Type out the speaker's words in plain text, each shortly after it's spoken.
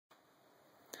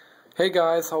Hey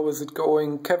guys, how is it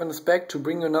going? Kevin is back to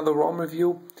bring you another ROM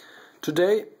review.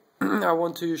 Today I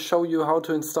want to show you how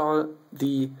to install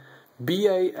the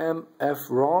BAMF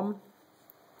ROM.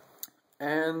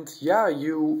 And yeah,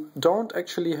 you don't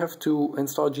actually have to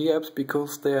install GApps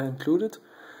because they are included.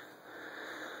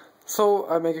 So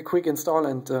I make a quick install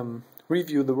and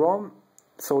review the ROM.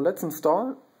 So let's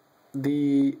install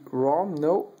the ROM.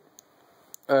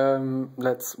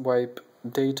 Let's wipe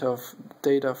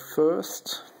data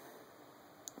first.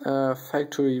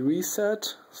 Factory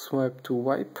reset, swipe to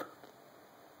wipe.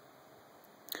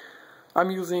 I'm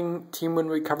using Team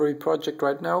Recovery project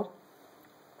right now.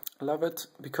 Love it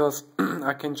because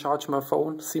I can charge my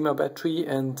phone, see my battery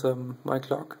and my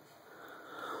clock.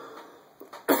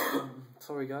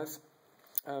 Sorry guys.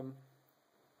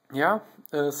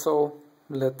 So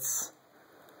let's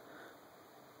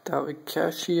direct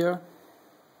cache here.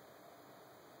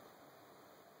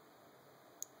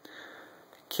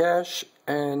 Cache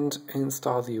and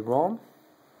install the ROM.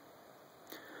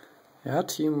 Yeah,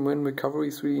 Team Recovery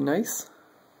is really nice.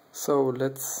 So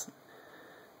let's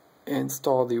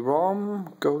install the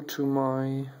ROM. Go to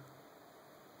my...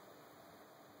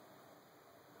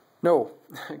 No,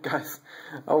 guys,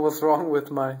 I was wrong with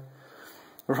my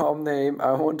ROM name.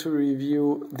 I want to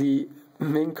review the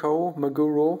MiNCO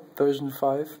Maguro version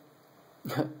 5.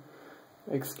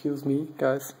 Excuse me,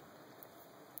 guys.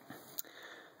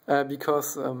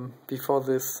 Because before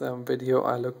this video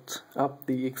I looked up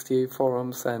the XDA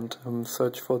forums and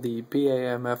searched for the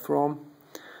BAMF ROM,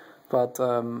 but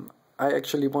I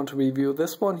actually want to review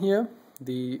this one here,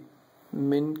 the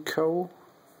MiNCO,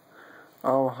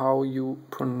 or how you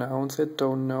pronounce it,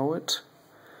 don't know it.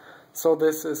 So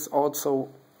this is also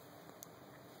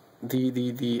the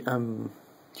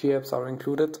GApps are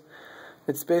included.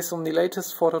 It's based on the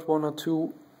latest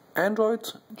 4.102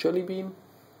 Android Jelly Bean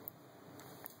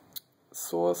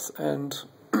source, and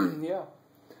yeah,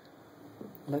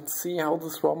 let's see how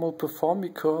this ROM will perform,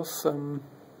 because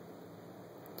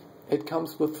it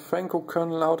comes with Franco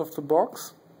kernel out of the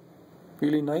box,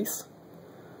 really nice.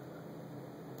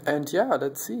 And yeah,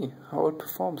 let's see how it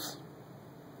performs.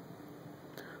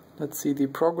 Let's see the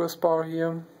progress bar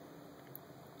here.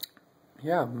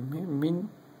 Yeah,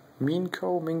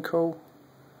 MiNCO.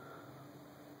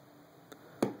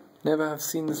 Never have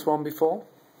seen this ROM before.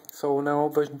 So now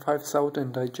version 5 is out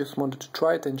and I just wanted to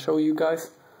try it and show you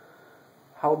guys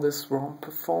how this ROM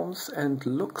performs and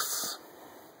looks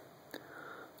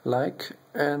like.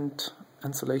 And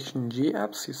installation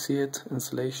GApps, you see it,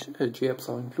 installation GApps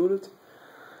are included.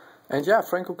 And yeah,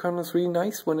 Franco kernel is really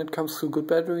nice when it comes to good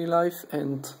battery life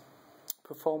and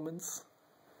performance.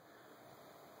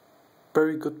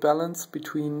 Very good balance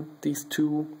between these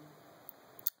two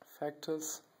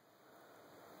factors.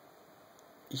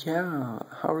 Yeah,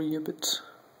 hurry a bit.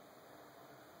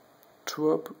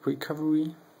 Drop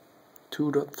recovery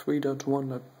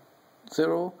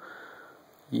 2.3.1.0.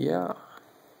 Yeah.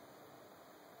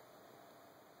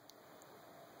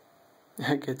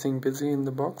 Getting busy in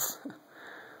the box.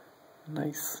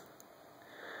 Nice.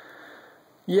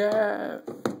 Yeah,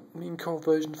 MiNCO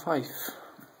version 5.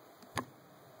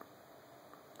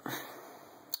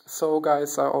 So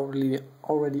guys, I already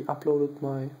uploaded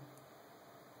my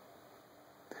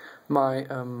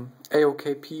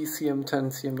AOKP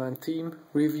CM10 CM9 theme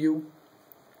review,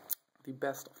 the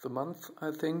best of the month,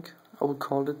 I think I would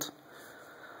call it.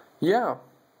 Yeah,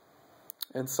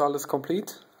 install is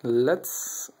complete.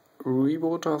 Let's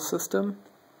reboot our system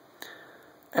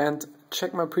and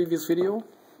check my previous video.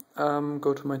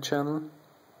 Go to my channel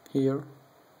here,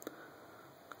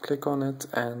 click on it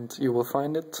and you will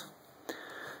find it.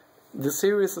 The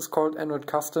series is called Android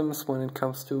Customs when it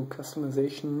comes to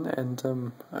customization,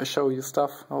 and I show you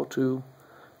stuff how to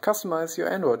customize your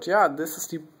Android. Yeah, this is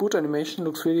the boot animation,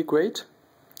 looks really great,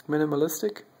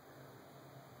 minimalistic.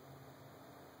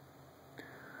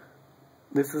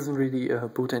 This isn't really a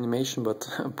boot animation but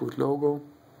a boot logo.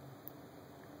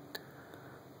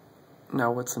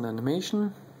 Now it's an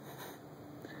animation.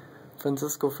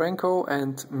 Franco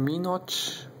and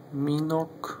Minooch,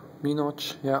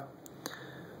 yeah.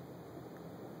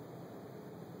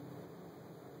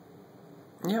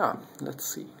 Yeah, let's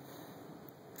see.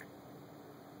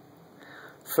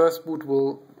 First boot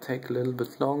will take a little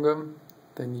bit longer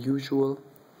than usual.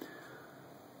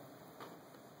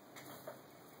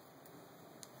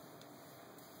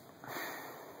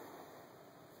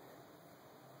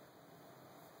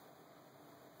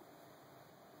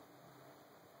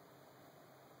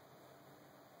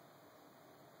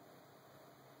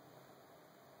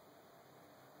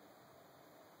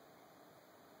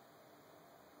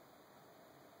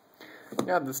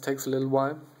 Yeah, this takes a little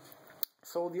while.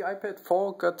 So the iPad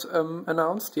 4 got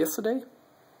announced yesterday,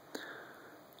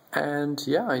 and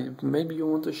yeah, maybe you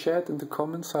want to share it in the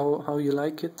comments how you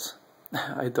like it.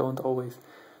 I don't always.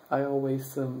 I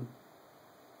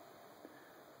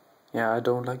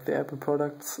don't like the Apple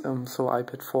products. So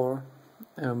iPad 4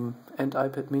 and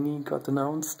iPad Mini got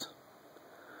announced.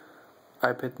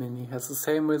 iPad Mini has the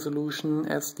same resolution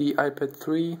as the iPad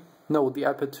 3. No, the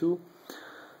iPad 2.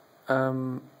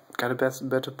 Got a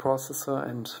better processor,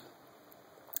 and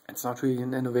it's not really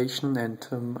an innovation. And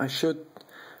I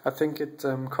think it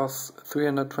costs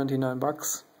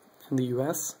 $329 in the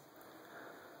US.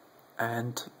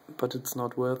 But it's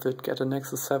not worth it. Get a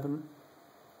Nexus 7.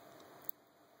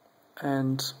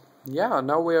 And yeah,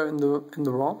 now we are in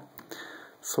the ROM.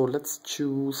 So let's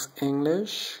choose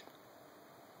English.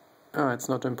 It's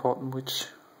not important which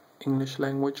English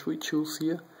language we choose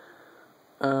here.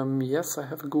 Yes, I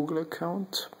have a Google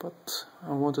account, but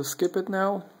I want to skip it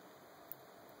now.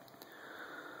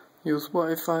 Use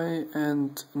Wi-Fi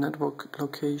and network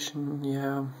location.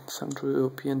 Yeah, Central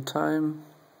European Time.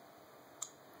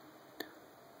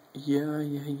 Yeah.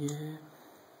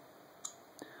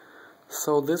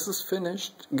 So this is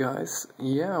finished, guys.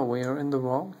 Yeah, we are in the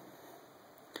ROM.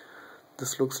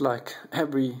 This looks like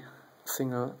every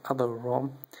single other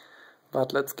ROM,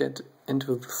 but let's get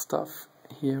into the stuff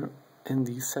here in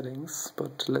these settings.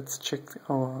 But let's check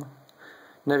our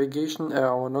navigation,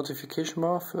 our notification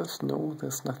bar first. No,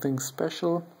 there's nothing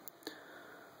special.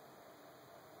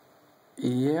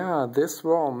 Yeah, this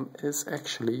ROM is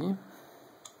actually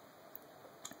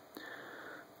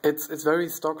it's very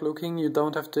stock looking. You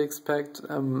don't have to expect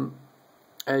you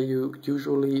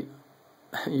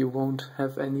won't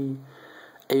have any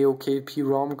AOKP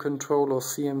ROM control or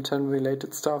CM10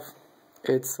 related stuff.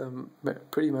 It's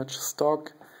pretty much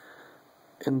stock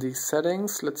in these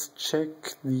settings. Let's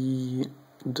check the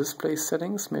display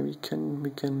settings. Maybe we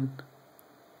can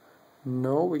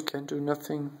no, we can't do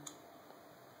nothing.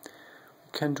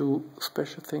 We can do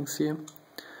special things here.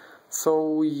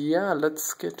 So yeah,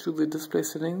 let's get to the display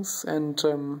settings and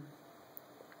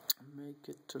make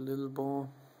it a little more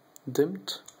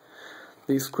dimmed,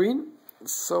 the screen.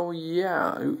 So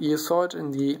yeah, you saw it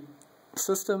in the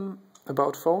system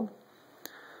about phone.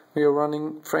 We are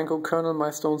running Franco kernel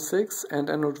Milestone 6 and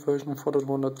Android version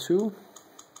 4.1.2.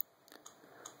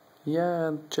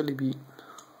 Yeah, Jelly Bean.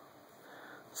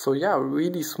 So yeah,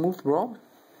 really smooth ROM,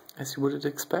 as you would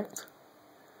expect.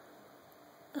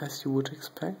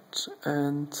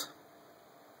 And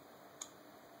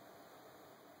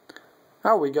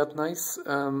we got nice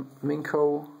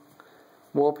MiNCO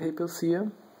wallpapers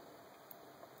here.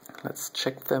 Let's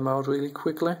check them out really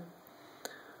quickly.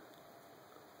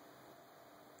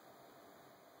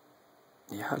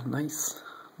 Yeah, nice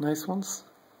ones.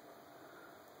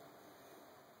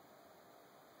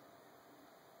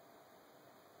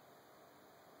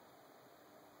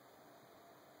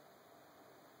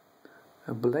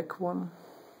 A black one.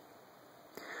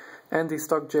 And the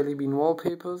stock Jelly Bean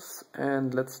wallpapers.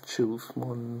 And let's choose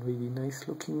one really nice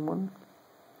looking one.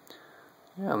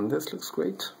 Yeah, and this looks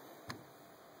great.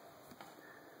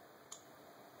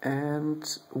 And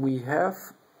we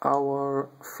have our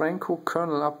Franco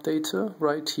kernel updater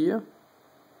right here.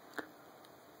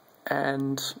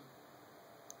 And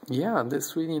yeah, this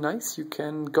is really nice. You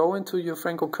can go into your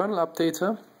Franco kernel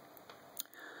updater,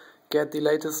 get the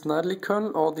latest nightly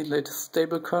kernel or the latest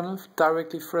stable kernel,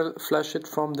 directly flash it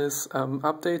from this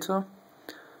updater.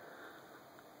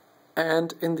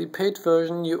 And in the paid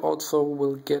version you also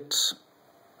will get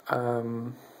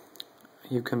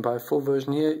you can buy full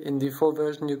version here. In the full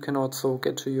version you can also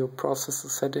get to your processor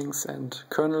settings and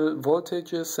kernel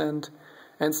voltages and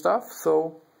stuff.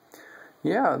 So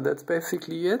yeah, that's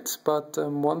basically it. But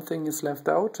one thing is left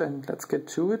out, and let's get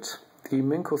to it. The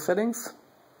MiNCO settings.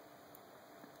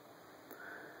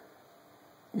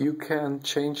 You can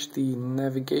change the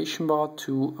navigation bar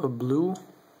to a blue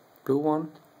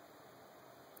one.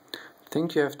 I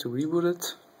think you have to reboot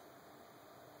it.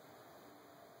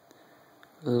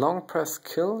 Long press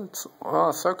kill, it's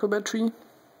circle battery.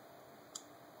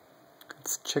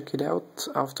 Let's check it out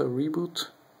after reboot.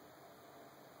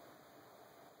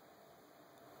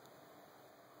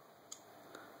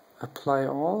 Apply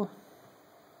all.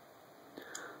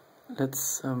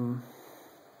 Let's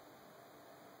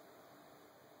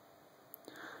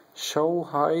show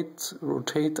height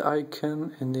rotate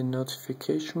icon in the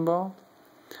notification bar.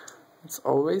 It's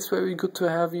always very good to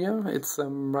have here. It's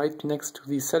right next to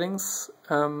the settings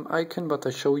icon, but I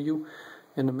show you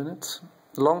in a minute.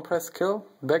 Long press kill,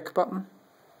 back button.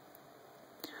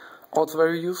 Also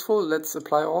very useful. Let's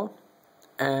apply all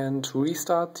and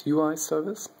restart UI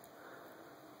service.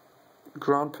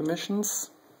 grant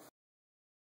permissions.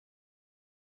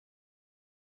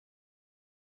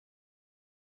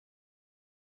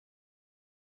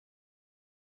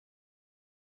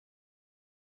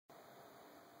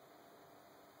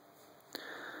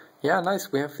 Yeah,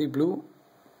 nice. We have the blue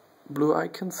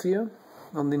icons here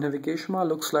on the navigation bar.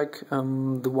 Looks like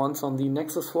the ones on the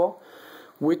Nexus 4,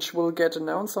 which will get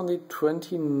announced on the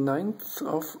 29th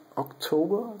of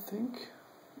October, I think.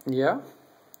 Yeah,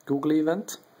 Google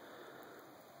event.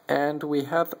 And we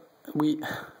have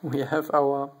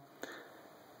our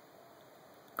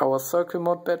circle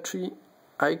mode battery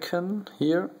icon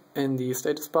here in the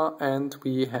status bar, and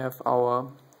we have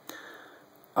our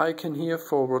icon here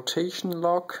for rotation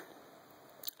lock.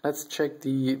 Let's check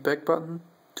the back button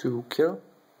to kill.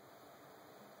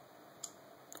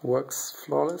 Works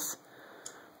flawless.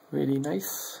 Really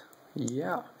nice.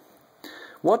 Yeah.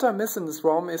 What I miss in this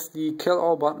ROM is the kill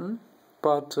all button,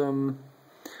 but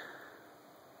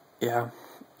yeah,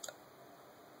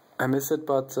 I miss it.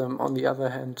 But on the other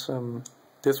hand,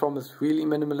 this ROM is really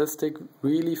minimalistic,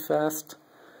 really fast,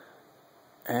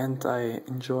 and I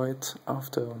enjoy it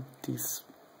after these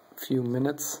few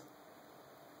minutes.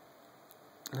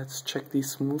 Let's check the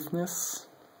smoothness.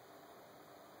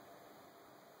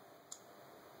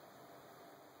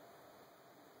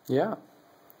 Yeah.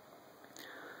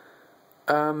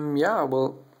 Yeah, I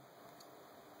will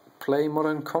play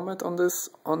Modern Combat on this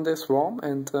ROM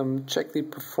and check the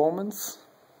performance.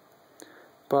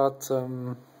 But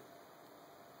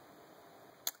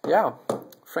yeah,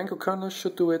 Franco kernel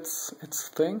should do its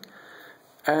thing,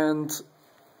 and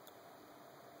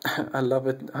I love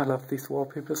it. I love these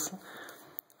wallpapers.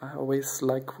 I always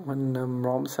like when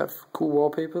ROMs have cool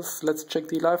wallpapers. Let's check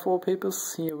the live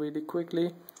wallpapers here really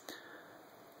quickly.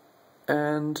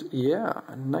 And yeah,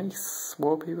 nice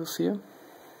wallpapers here.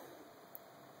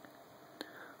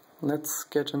 Let's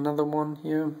get another one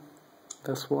here.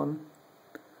 This one.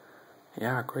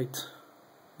 Yeah, great.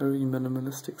 Very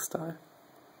minimalistic style.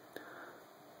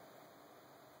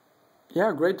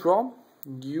 Yeah, great ROM.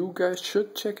 You guys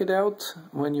should check it out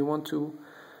when you want to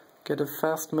get a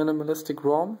fast minimalistic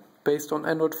ROM based on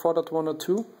Android 4.1 or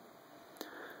 2.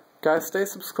 Guys, stay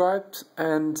subscribed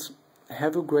and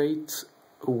have a great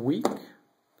week.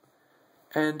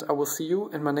 And I will see you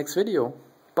in my next video.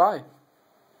 Bye.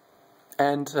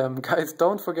 And guys,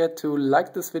 don't forget to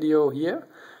like this video here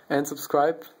and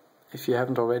subscribe if you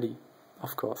haven't already,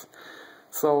 of course.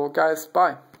 So guys,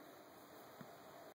 bye.